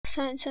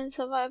Science and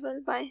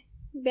Survival by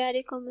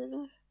Barry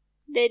Commoner.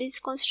 There is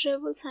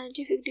considerable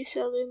scientific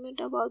disagreement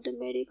about the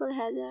medical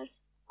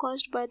hazards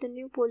caused by the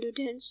new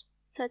pollutants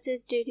such as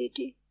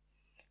DDT.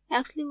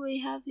 Actually, we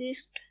have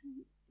risked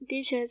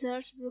these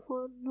hazards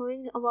before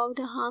knowing about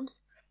the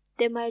harms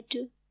they might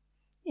do.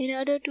 In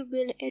order to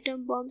build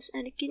atom bombs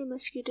and kill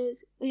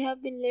mosquitoes, we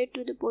have been led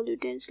to the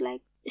pollutants like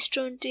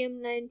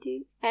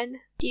strontium-90 and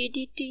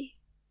DDT,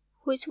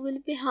 which will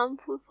be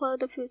harmful for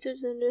the future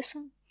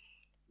generation.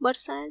 But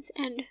science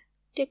and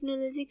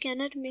technology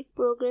cannot make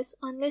progress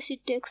unless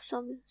it takes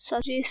some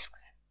such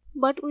risks.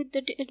 But with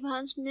the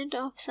advancement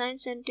of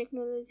science and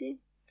technology,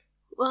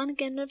 one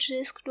cannot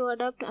risk to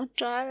adopt a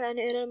trial and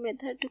error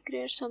method to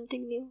create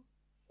something new.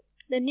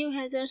 The new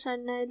hazards are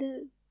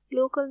neither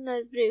local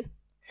nor brief,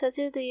 such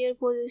as the air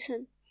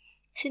pollution,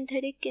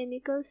 synthetic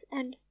chemicals,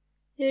 and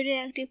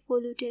radioactive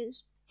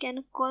pollutants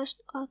can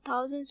cost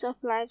thousands of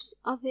lives,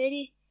 a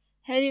very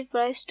heavy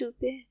price to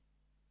pay.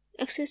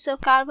 Excess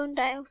of carbon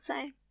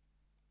dioxide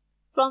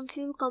from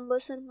fuel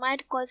combustion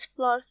might cause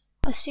floods.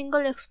 A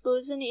single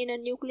explosion in a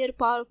nuclear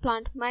power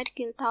plant might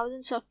kill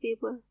thousands of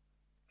people.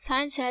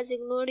 Science has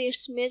ignored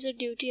its major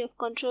duty of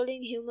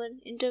controlling human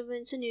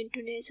intervention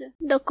into nature.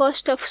 The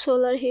cost of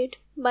solar heat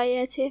by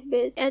H.A.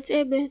 Beth.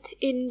 H.A. Beth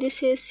in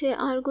this essay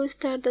argues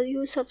that the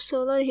use of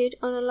solar heat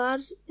on a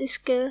large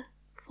scale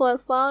for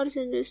power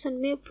generation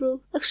may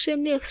prove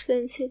extremely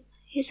expensive.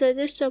 He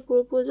suggests a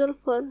proposal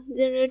for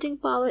generating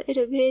power at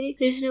a very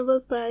reasonable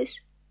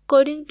price.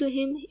 According to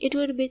him, it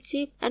would be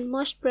cheap and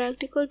most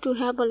practical to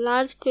have a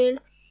large field,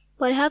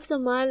 perhaps a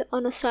mile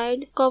on a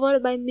side,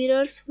 covered by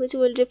mirrors which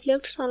will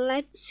reflect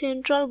sunlight,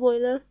 central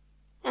boiler,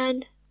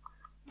 and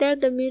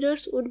that the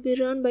mirrors would be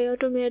run by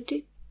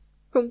automatic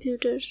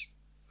computers.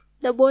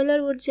 The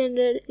boiler would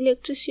generate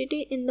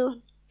electricity in the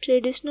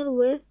traditional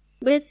way.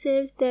 Beth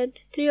says that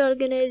 3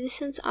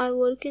 organizations are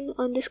working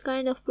on this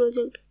kind of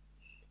project.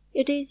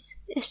 It is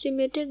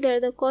estimated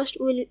that the cost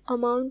will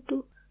amount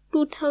to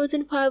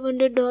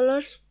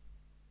 $2,500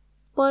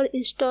 per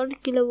installed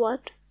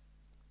kilowatt.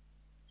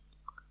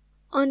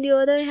 On the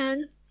other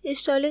hand,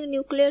 installing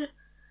nuclear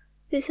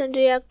fission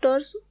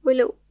reactors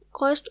will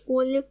cost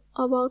only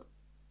about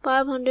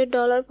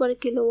 $500 per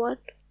kilowatt,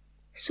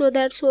 so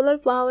that solar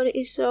power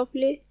is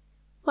roughly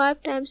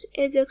 5 times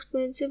as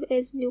expensive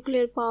as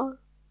nuclear power.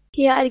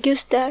 He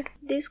argues that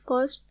this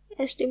cost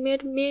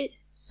estimate may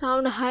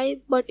sound high,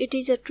 but it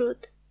is a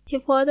truth. He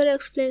further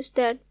explains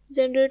that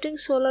generating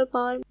solar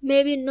power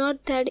may be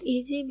not that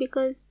easy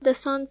because the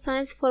sun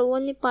shines for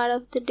only part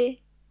of the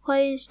day. For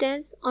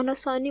instance, on a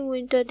sunny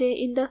winter day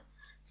in the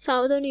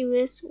southern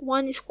US,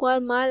 1 square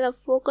mile of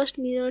focused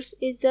mirrors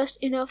is just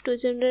enough to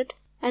generate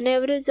an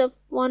average of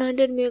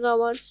 100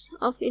 megawatts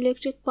of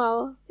electric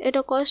power at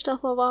a cost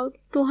of about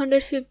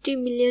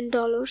 $250 million.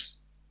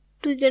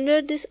 To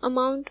generate this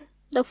amount,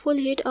 the full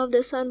heat of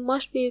the sun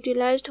must be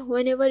utilized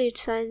whenever it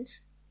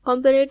shines.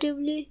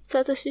 Comparatively,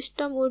 such a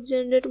system would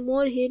generate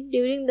more heat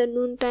during the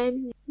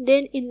noontime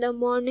than in the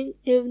morning,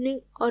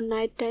 evening, or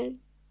night time.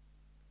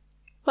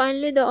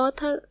 Finally, the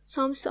author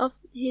sums up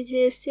his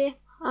essay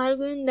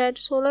arguing that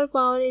solar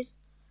power is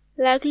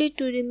likely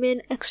to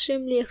remain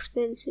extremely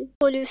expensive.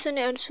 Pollution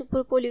and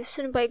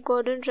Superpollution by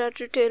Gordon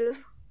Rattray Taylor.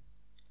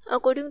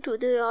 According to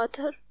the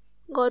author,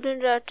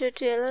 Gordon Rattray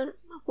Taylor,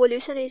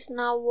 pollution is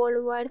now a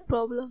worldwide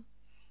problem.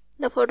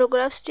 The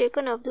photographs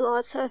taken of the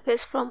Earth's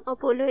surface from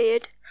Apollo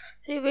 8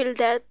 revealed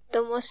that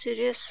the most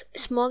serious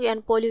smog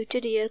and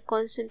polluted air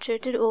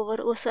concentrated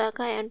over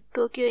Osaka and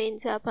Tokyo in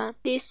Japan.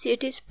 These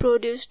cities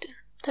produced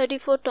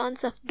 34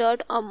 tons of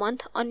dirt a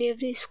month on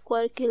every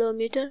square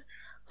kilometer,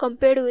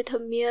 compared with a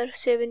mere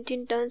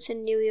 17 tons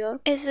in New York.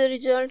 As a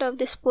result of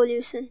this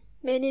pollution,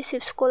 many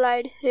ships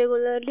collide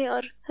regularly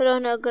or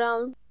run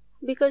aground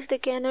because they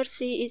cannot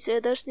see each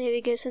other's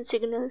navigation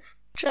signals.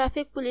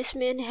 Traffic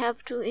policemen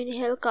have to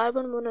inhale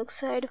carbon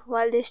monoxide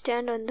while they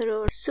stand on the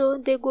road, so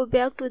they go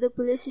back to the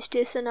police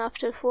station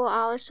after 4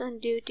 hours on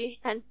duty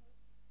and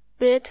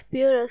breathe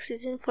pure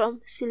oxygen from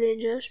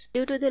cylinders.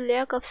 Due to the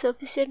lack of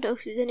sufficient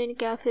oxygen in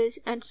cafes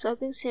and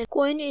shopping centers,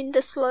 coin in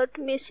the slot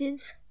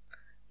machines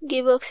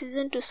give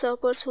oxygen to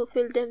shoppers who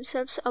feel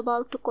themselves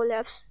about to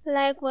collapse.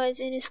 Likewise,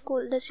 in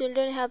school, the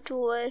children have to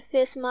wear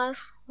face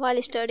masks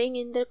while studying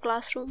in their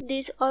classroom.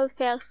 These all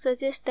facts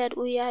suggest that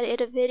we are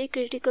at a very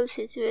critical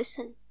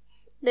situation.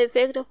 The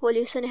effect of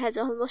pollution has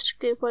almost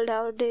crippled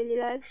our daily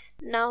lives.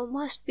 Now,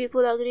 most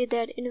people agree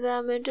that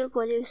environmental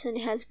pollution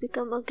has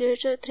become a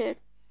greater threat.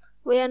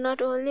 We are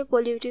not only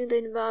polluting the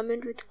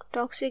environment with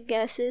toxic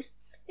gases,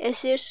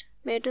 acids,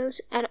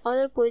 metals, and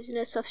other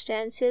poisonous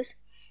substances,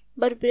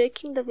 but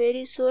breaking the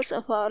very source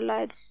of our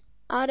lives.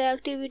 Our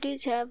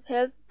activities have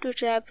helped to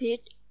trap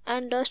heat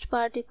and dust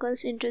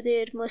particles into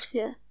the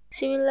atmosphere.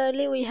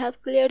 Similarly, we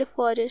have cleared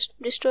forests,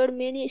 destroyed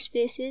many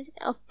species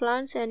of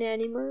plants and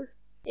animals.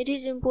 It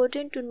is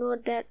important to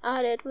note that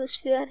our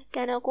atmosphere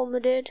can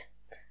accommodate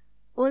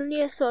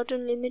only a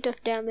certain limit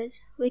of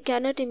damage. We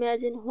cannot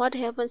imagine what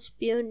happens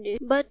beyond it.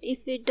 But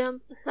if we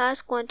dump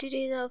large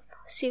quantities of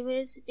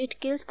sewage, it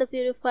kills the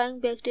purifying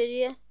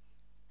bacteria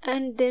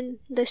and then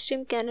the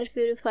stream cannot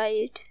purify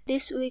it.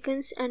 This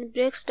weakens and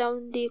breaks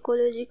down the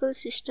ecological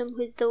system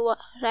which the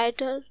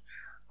writer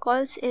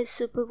calls as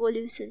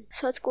superpollution.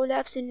 Such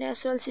collapse in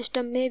natural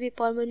system may be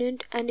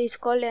permanent and is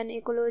called an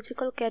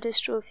ecological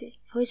catastrophe,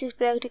 which is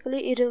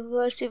practically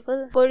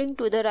irreversible according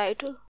to the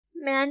writer.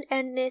 Man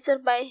and Nature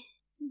by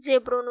J.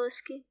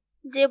 Bronowski.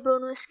 J.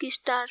 Bronowski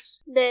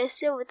starts the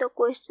essay with a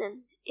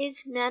question: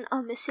 is man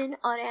a machine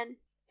or an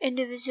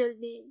individual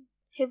being?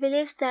 He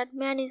believes that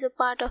man is a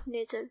part of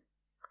nature,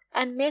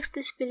 and makes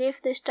this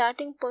belief the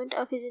starting point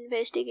of his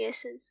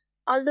investigations.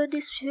 Although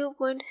this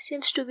viewpoint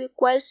seems to be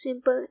quite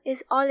simple,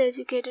 as all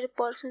educated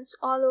persons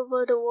all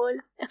over the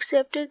world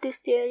accepted this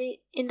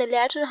theory in the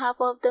latter half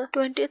of the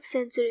 20th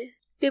century.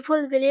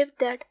 People believed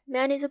that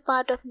man is a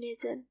part of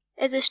nature,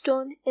 as a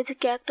stone, as a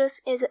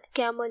cactus, as a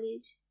camel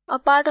is, a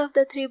part of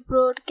the three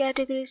broad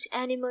categories: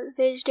 animal,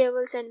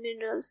 vegetables, and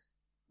minerals.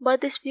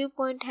 But this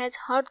viewpoint has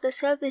hurt the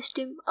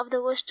self-esteem of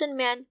the Western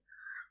man,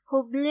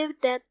 who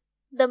believed that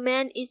the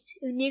man is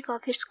unique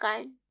of its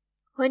kind.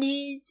 When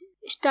he is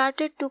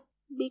started to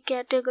be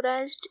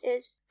categorized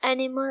as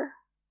animal,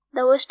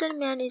 the Western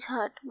man is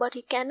hurt, but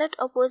he cannot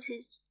oppose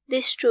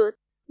this truth.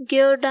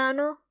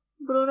 Giordano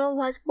Bruno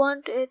was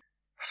burnt at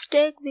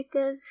stake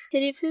because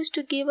he refused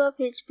to give up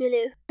his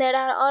belief that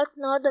our earth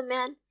nor the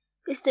man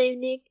is the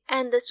unique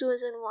and the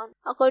chosen one.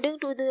 According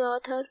to the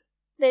author,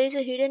 there is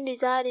a hidden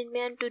desire in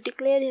man to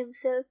declare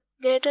himself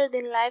greater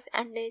than life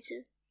and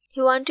nature.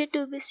 He wanted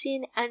to be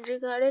seen and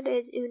regarded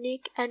as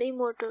unique and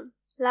immortal,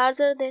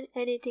 larger than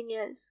anything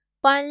else.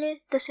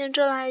 Finally, the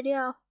central idea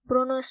of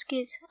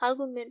Bronowski's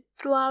argument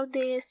throughout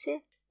the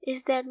essay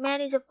is that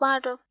man is a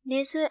part of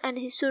nature and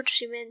he should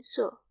remain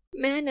so.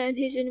 Man and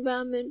his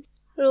environment.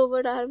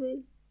 Robert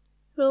Arville.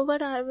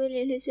 Robert Arville,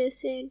 in his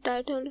essay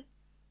entitled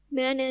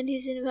Man and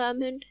His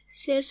Environment,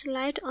 sheds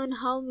light on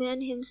how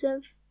man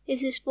himself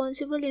is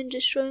responsible in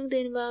destroying the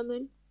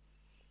environment.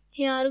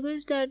 He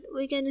argues that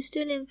we can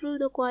still improve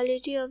the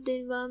quality of the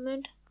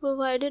environment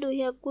provided we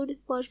have good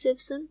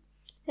perception,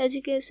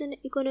 education,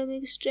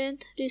 economic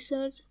strength,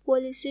 research,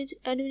 policies,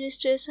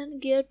 administration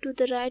geared to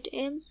the right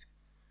aims,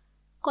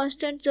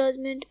 constant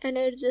judgment and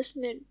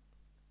adjustment.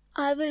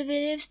 Arville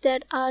believes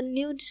that our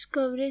new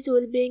discoveries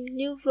will bring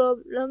new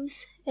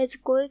problems. As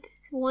Goethe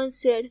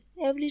once said,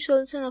 every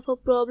solution of a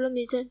problem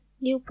is a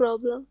new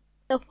problem.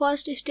 The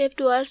first step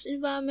towards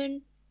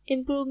environment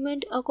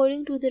improvement,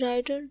 according to the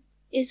writer,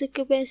 is the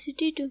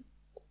capacity to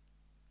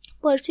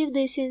perceive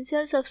the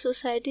essentials of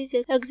society's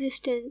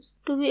existence,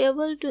 to be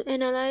able to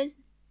analyze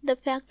the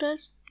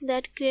factors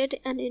that create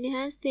and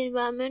enhance the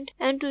environment,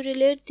 and to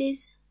relate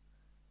these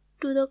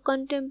to the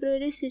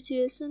contemporary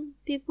situation.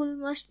 People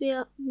must be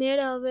made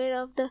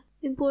aware of the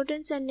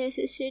importance and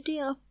necessity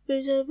of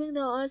preserving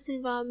the Earth's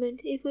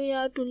environment if we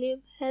are to live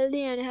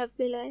healthy and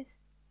happy life.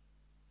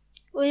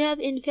 We have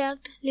in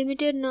fact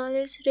limited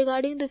knowledge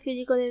regarding the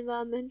physical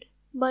environment,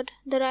 but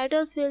the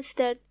writer feels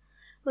that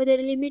with the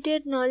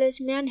limited knowledge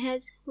man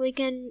has, we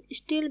can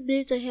still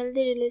bridge a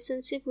healthy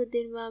relationship with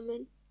the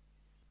environment.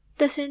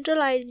 The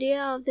central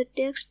idea of the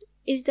text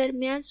is that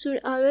man should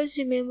always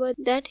remember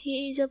that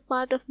he is a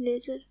part of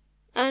nature,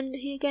 and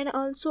he can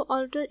also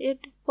alter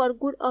it for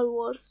good or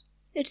worse.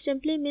 It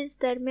simply means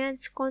that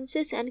man's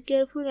conscious and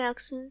careful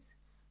actions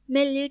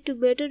may lead to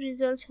better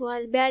results,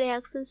 while bad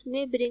actions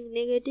may bring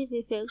negative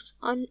effects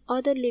on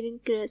other living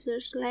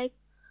creatures like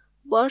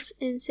birds,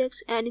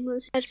 insects,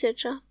 animals,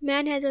 etc.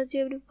 Man has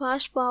achieved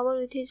vast power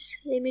with his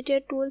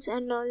limited tools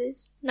and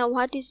knowledge. Now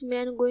what is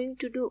man going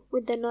to do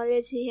with the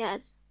knowledge he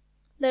has?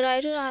 The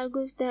writer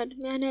argues that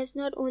man has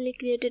not only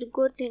created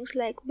good things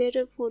like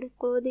better food,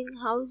 clothing,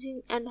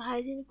 housing, and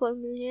hygiene for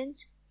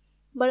millions,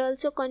 but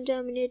also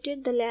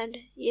contaminated the land,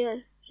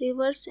 air,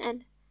 rivers,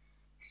 and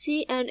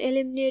sea and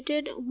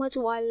eliminated much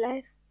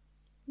wildlife.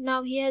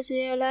 Now he has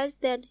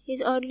realized that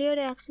his earlier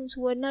actions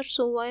were not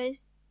so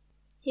wise.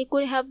 He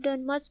could have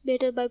done much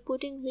better by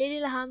putting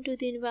little harm to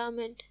the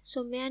environment,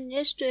 so man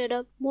needs to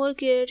adopt more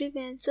creative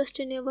and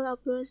sustainable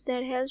approach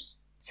that helps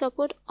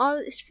support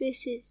all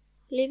species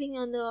living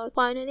on the earth.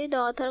 Finally, the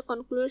author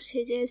concludes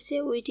his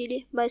essay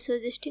wittily by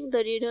suggesting the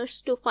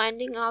readers to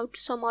finding out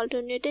some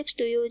alternatives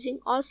to using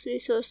Earth's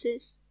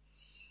resources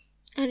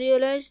and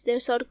realize their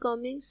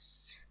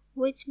shortcomings,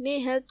 which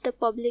may help the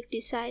public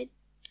decide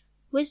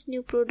which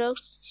new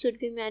products should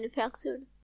be manufactured.